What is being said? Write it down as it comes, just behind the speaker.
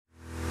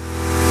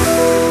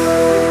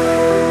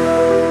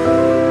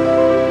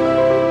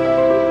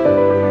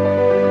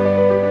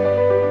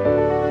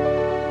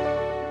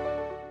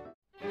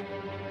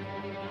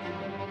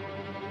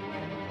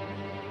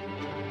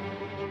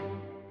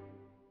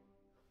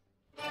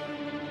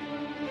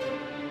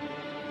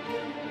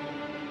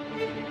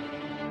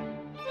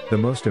The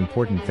most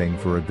important thing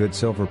for a good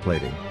silver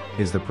plating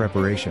is the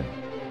preparation.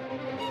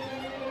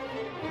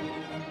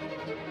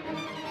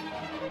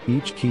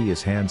 Each key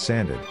is hand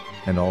sanded,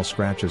 and all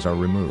scratches are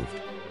removed.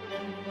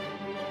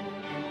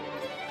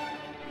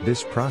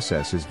 This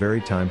process is very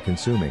time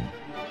consuming.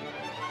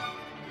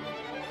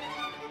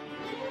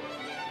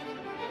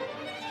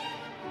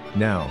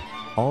 Now,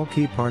 all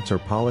key parts are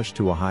polished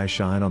to a high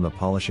shine on the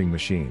polishing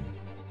machine.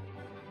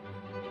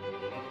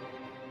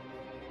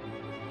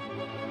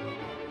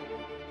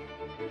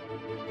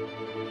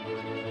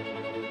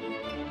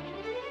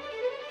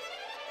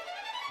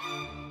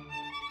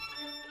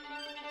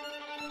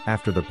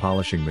 After the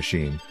polishing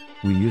machine,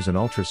 we use an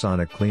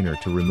ultrasonic cleaner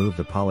to remove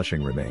the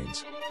polishing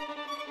remains.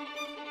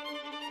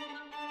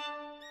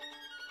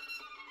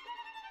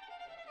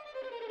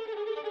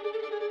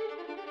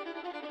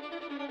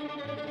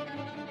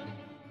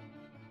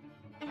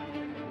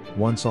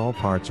 Once all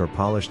parts are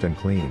polished and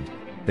cleaned,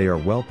 they are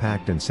well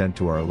packed and sent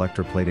to our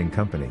electroplating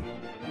company.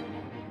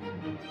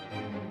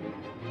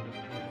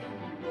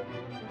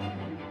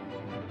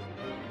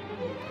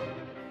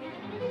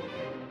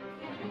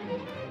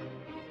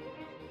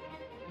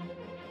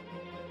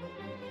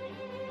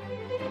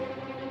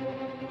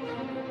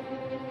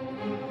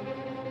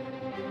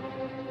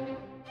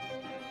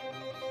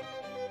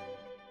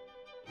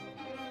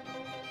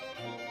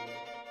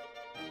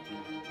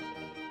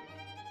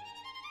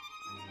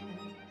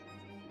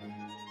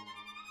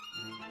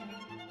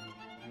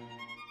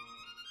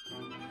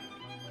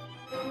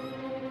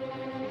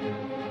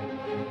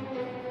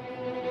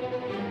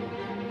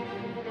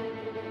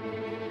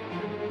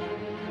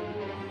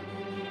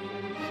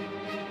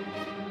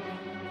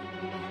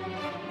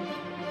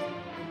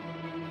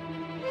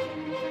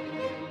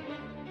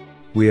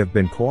 We have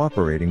been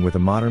cooperating with a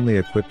modernly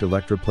equipped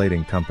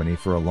electroplating company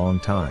for a long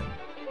time.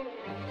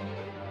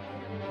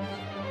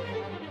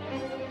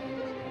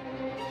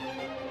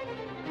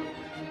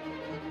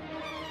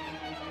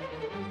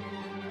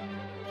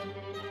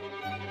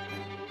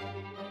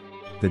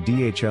 The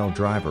DHL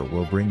driver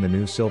will bring the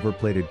new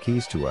silver-plated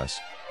keys to us,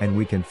 and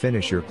we can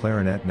finish your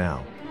clarinet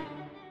now.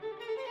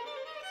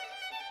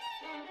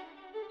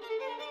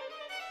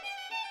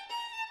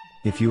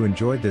 If you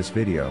enjoyed this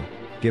video,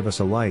 give us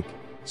a like,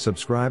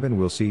 subscribe, and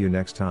we'll see you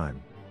next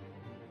time.